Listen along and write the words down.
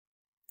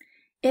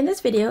In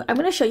this video, I'm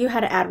going to show you how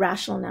to add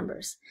rational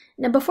numbers.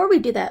 Now, before we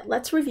do that,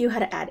 let's review how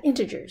to add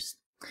integers.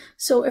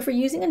 So if we're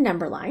using a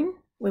number line,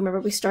 remember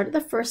we start at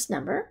the first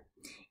number,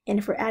 and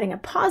if we're adding a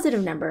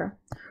positive number,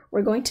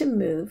 we're going to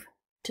move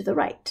to the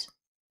right.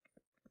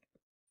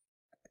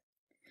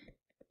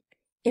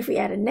 If we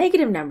add a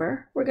negative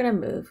number, we're going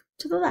to move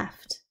to the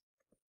left.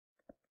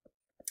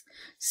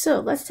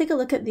 So let's take a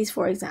look at these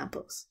four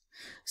examples.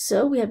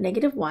 So we have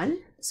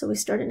 -1, so we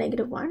start at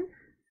 -1,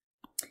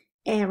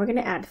 and we're going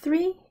to add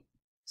 3.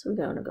 So we're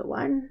going to go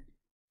 1,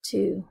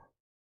 2,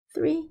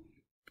 3,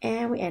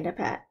 and we end up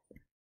at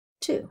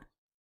 2.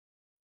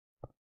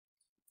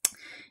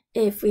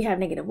 If we have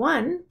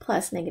 -1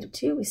 plus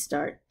 -2, we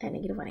start at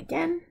 -1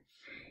 again.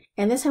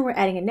 And this time we're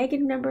adding a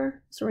negative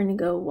number, so we're going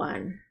to go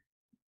 1,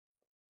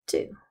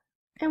 2,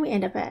 and we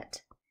end up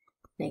at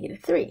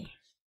 -3.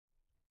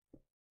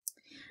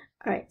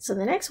 All right, so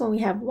the next one we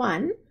have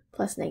 1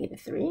 plus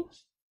 -3.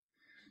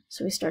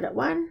 So we start at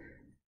 1,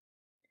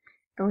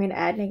 and we're going to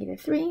add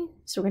 -3.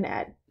 So we're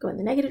going to go in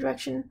the negative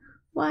direction,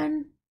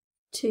 1,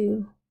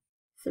 2,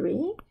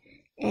 3,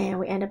 and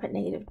we end up at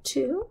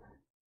 -2.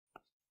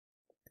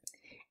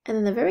 And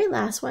then the very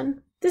last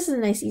one, this is a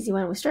nice easy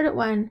one. We start at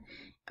 1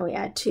 and we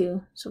add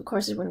 2. So of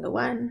course we're going to go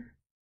 1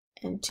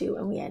 and 2,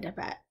 and we end up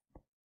at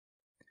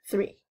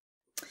 3.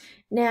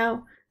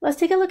 Now let's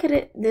take a look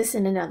at this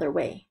in another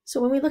way.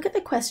 So when we look at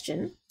the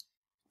question,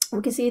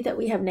 we can see that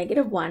we have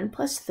 -1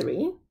 plus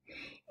 3,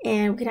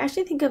 and we can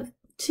actually think of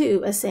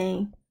 2 as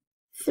saying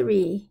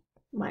 3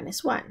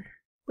 minus 1,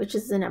 which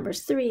is the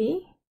numbers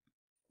 3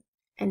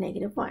 and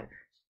 -1.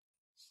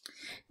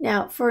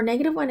 Now for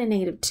 -1 and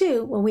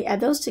 -2, when we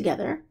add those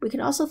together, we can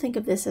also think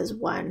of this as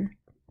 1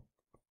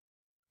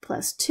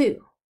 plus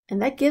 2,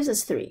 and that gives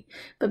us 3.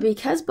 But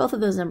because both of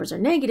those numbers are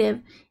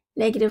negative,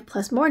 negative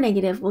plus more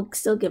negative will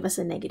still give us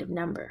a negative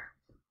number.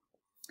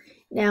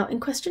 Now in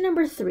question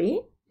number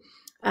 3,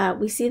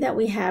 we see that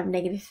we have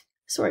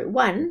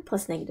 1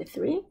 plus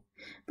 -3,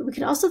 but we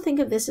can also think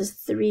of this as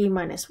 3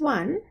 minus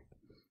 1,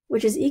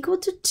 which is equal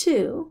to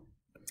 2.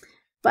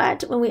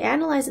 But when we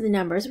analyze the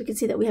numbers, we can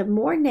see that we have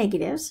more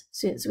negatives,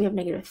 so we have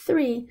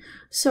 -3,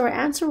 so our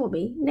answer will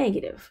be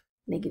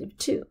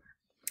 -2.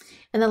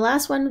 And the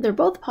last one, they're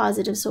both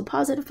positive, so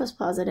positive plus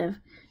positive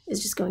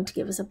is just going to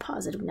give us a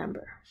positive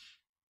number.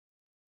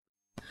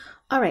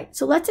 All right,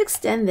 so let's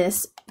extend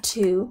this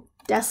to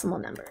decimal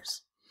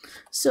numbers.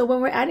 So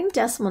when we're adding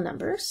decimal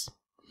numbers,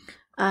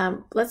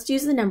 let's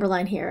use the number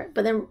line here,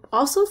 but then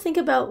also think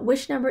about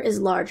which number is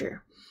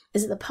larger.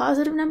 Is it the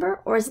positive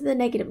number or is it the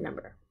negative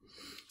number?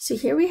 So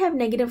here we have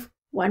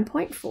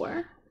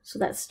 -1.4, so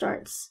that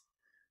starts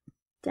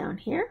down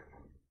here.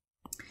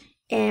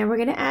 And we're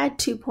going to add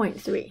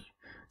 2.3.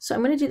 So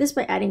I'm going to do this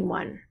by adding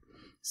 1.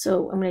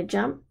 So I'm going to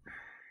jump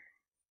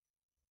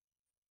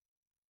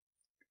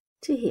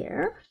to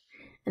here,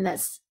 and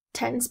that's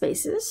 10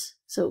 spaces.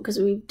 So because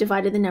we've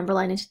divided the number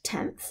line into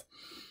tenths,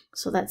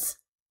 so that's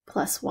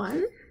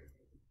 +1.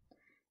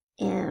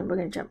 And we're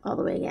going to jump all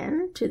the way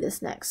again to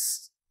this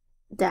next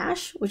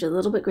dash, which is a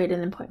little bit greater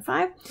than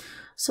 0.5.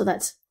 So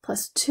that's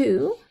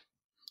 +2.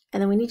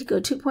 And then we need to go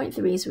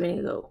 2.3, so we're going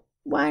to go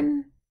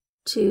 1,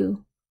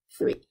 2,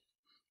 3.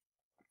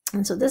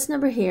 And so this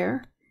number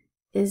here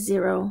is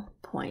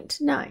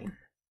 0.9.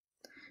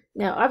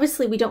 Now,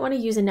 obviously, we don't want to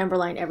use a number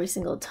line every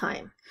single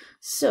time.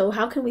 So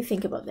how can we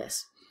think about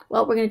this?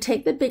 Well, we're going to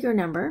take the bigger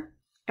number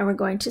and we're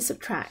going to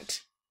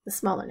subtract the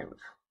smaller number.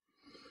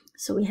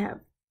 So we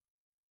have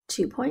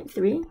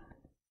 2.3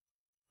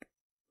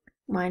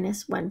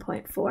 minus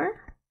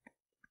 1.4.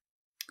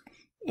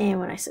 And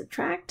when I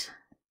subtract,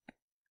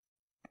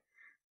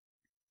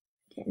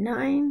 I get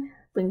 9,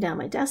 bring down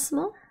my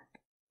decimal.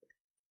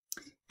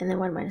 And then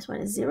 1 minus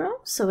 1 is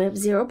 0. So we have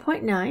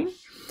 0.9.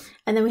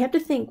 And then we have to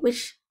think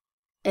which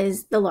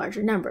is the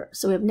larger number.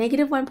 So we have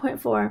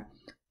 -1.4,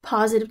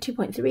 positive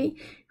 2.3.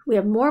 We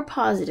have more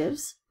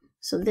positives,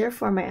 so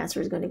therefore my answer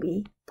is going to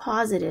be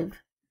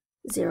positive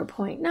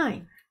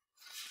 0.9.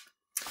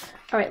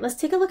 All right, let's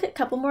take a look at a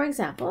couple more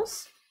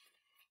examples.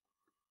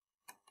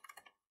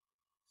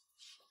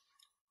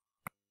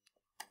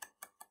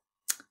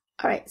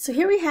 All right, so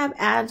here we have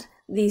add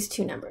these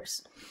two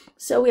numbers.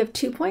 So we have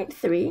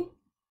 -2.3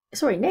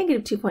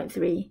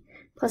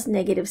 plus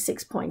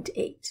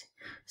 -6.8.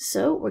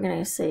 So we're going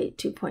to say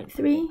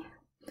 2.3,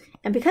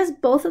 and because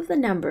both of the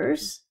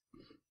numbers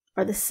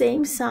are the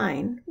same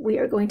sign, we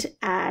are going to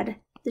add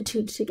the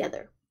two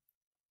together.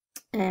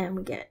 And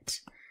we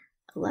get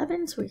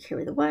 11, so we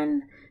carry the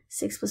 1,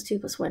 6 plus 2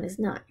 plus 1 is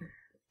 9.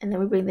 And then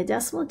we bring the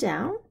decimal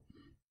down,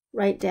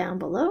 right down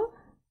below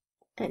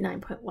at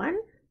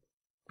 9.1.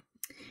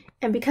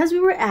 And because we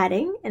were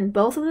adding and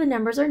both of the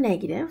numbers are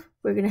negative,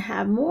 we're going to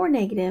have more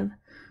negative,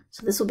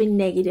 so this will be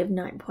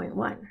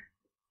 -9.1.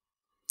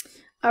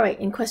 All right,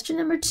 in question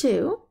number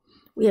 2,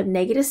 we have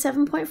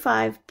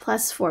 -7.5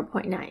 plus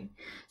 4.9.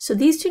 So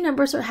these two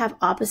numbers have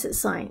opposite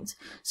signs.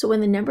 So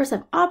when the numbers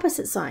have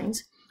opposite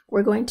signs,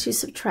 we're going to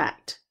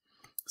subtract.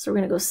 So we're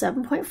going to go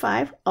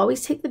 7.5,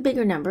 always take the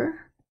bigger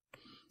number,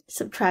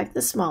 subtract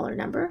the smaller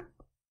number,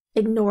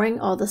 ignoring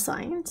all the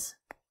signs.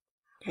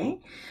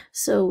 Okay,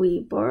 so we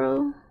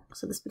borrow,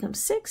 so this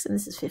becomes 6, and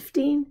this is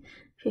 15.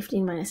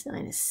 15 minus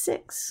 9 is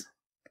 6.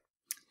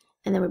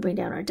 And then we bring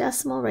down our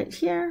decimal right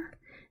here,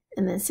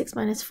 and then 6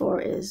 minus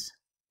 4 is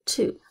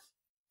 2.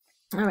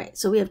 All right,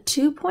 so we have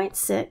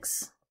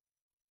 2.6.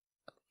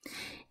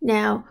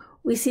 Now,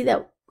 we see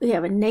that we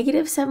have a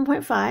negative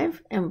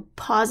 7.5 and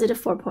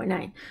positive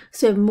 4.9.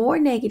 So we have more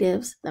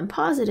negatives than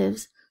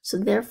positives, so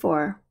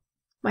therefore,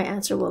 my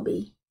answer will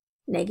be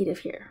negative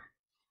here.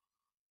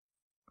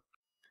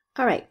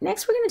 All right,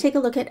 next we're going to take a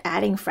look at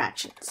adding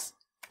fractions,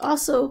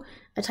 also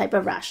a type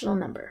of rational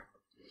number.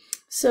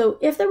 So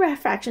if the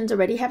fractions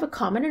already have a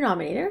common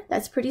denominator,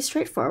 that's pretty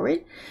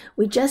straightforward.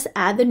 We just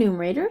add the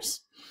numerators.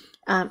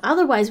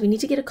 Otherwise, we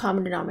need to get a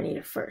common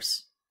denominator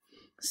first.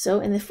 So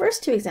in the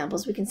first two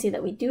examples, we can see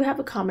that we do have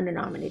a common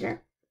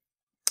denominator.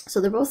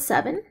 So they're both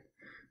 7.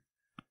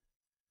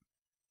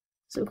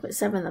 So we put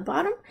 7 on the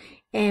bottom,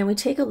 and we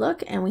take a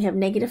look, and we have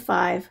negative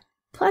 5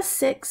 plus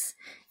 6,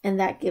 and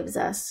that gives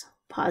us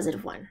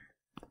positive 1.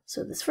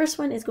 So this first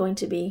one is going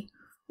to be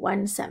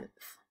 1/7.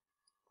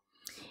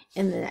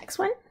 In the next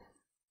one,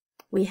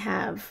 we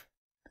have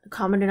a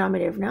common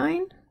denominator of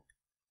 9,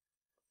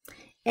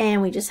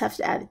 and we just have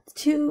to add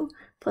 2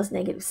 plus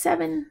negative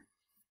 7,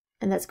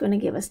 and that's going to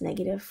give us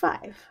negative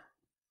 5.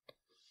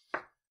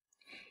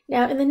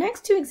 Now, in the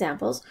next two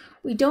examples,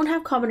 we don't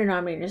have common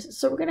denominators,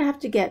 so we're going to have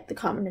to get the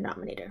common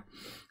denominator.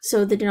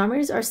 So the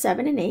denominators are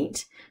 7 and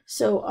 8,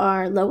 so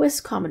our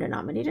lowest common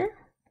denominator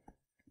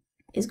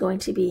is going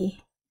to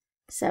be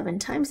 7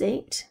 times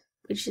 8,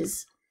 which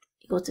is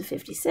equal to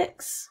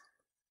 56.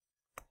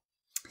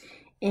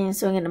 And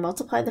so I'm going to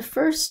multiply the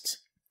first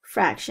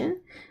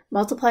fraction,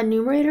 multiply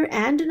numerator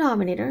and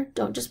denominator.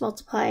 Don't just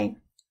multiply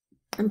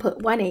and put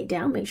 1/8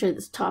 down, make sure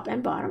it's top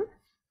and bottom.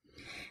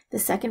 The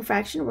second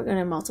fraction, we're going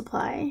to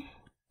multiply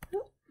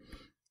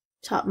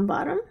top and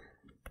bottom,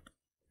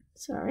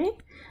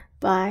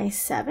 by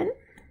 7.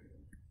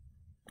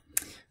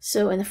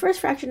 So in the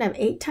first fraction, I have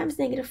 8 times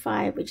negative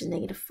 5, which is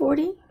negative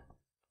 40.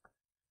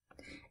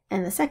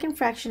 And the second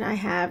fraction I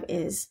have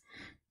is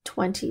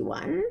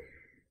 21.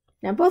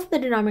 Now both the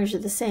denominators are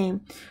the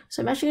same,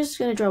 so I'm actually just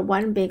going to draw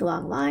one big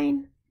long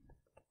line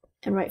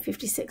and write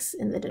 56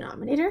 in the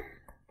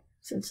denominator,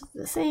 since it's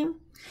the same.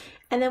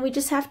 And then we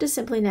just have to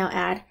simply now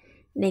add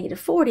negative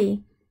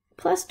 40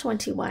 plus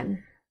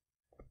 21,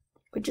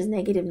 which is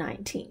negative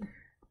 19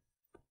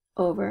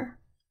 over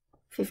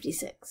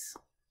 56.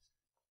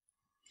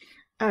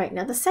 All right,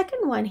 now the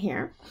second one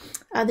here,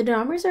 the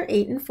denominators are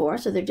 8 and 4,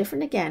 so they're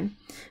different again.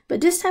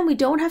 But this time we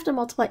don't have to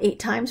multiply 8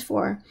 times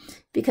 4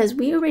 because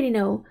we already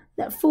know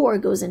that 4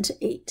 goes into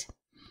 8.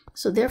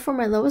 So therefore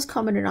my lowest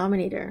common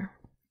denominator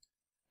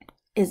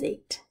is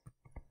 8.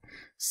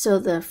 So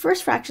the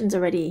first fraction is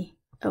already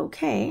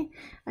okay.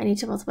 I need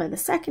to multiply the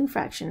second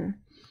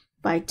fraction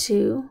by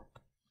 2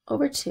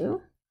 over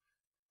 2.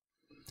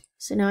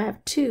 So now I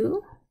have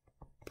 2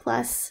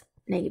 plus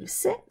negative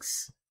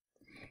 6.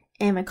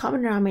 And my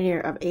common denominator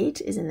of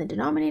 8 is in the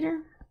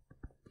denominator.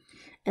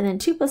 And then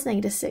 2 plus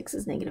negative 6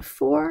 is negative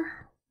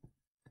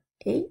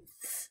 4/8.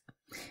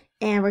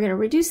 And we're going to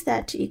reduce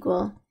that to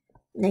equal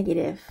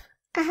negative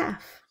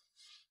 1/2.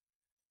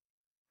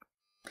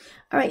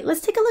 All right,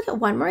 let's take a look at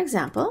one more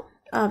example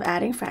of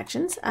adding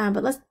fractions,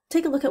 but let's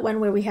take a look at one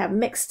where we have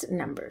mixed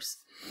numbers.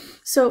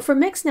 So for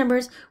mixed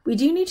numbers, we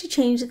do need to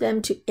change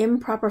them to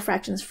improper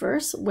fractions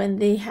first when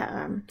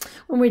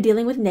we're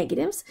dealing with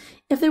negatives.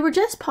 If they were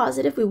just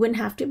positive, we wouldn't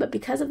have to, but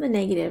because of the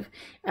negative,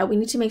 we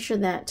need to make sure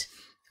that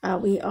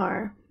we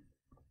are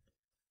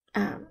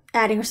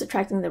adding or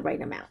subtracting the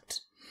right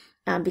amount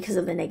because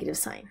of the negative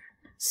sign.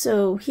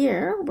 So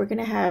here we're going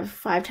to have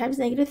 5 times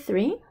negative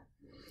 3,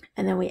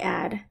 and then we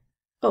add,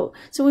 so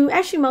we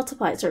actually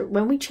multiply. So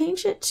when we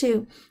change it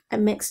to a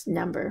mixed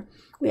number,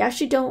 we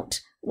actually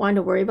don't want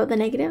to worry about the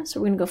negative. So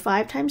we're going to go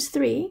 5 times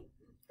 3,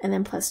 and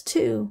then plus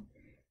 2,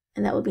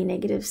 and that will be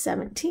negative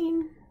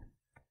 17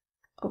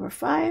 over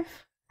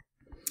 5.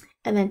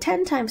 And then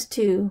 10 times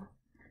 2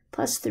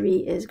 plus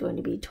 3 is going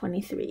to be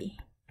 23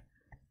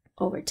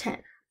 over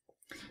 10.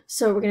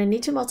 So we're going to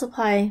need to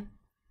multiply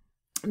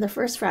the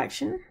first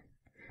fraction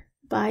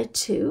by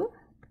 2.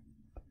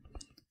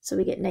 So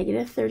we get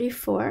negative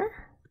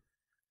 34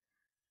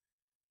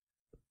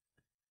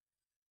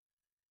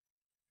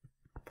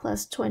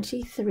 plus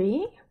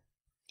 23,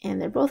 and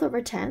they're both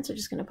over 10, so we're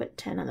just going to put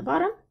 10 on the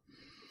bottom.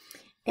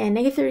 And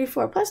negative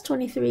 34 plus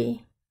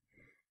 23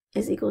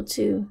 is equal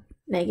to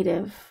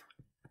negative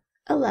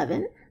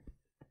 11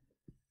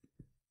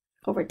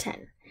 over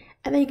 10.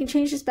 And then you can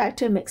change this back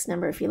to a mixed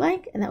number if you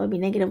like, and that would be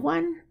negative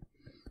 1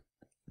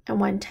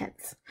 and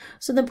 1/10.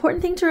 So the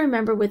important thing to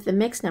remember with the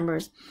mixed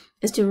numbers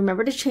is to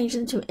remember to change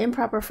them to an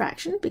improper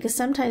fraction, because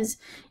sometimes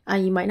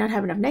you might not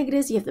have enough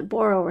negatives, you have to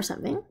borrow or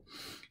something.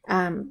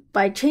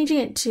 By changing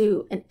it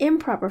to an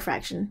improper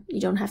fraction,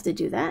 you don't have to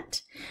do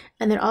that.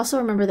 And then also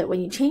remember that when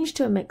you change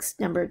to a mixed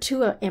number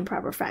to an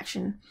improper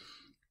fraction,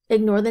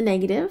 ignore the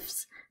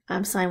negatives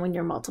sign when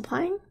you're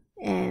multiplying,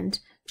 and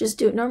just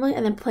do it normally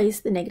and then place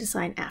the negative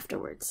sign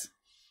afterwards.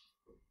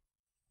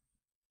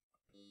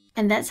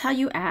 And that's how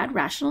you add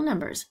rational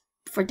numbers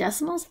for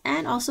decimals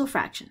and also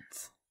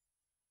fractions.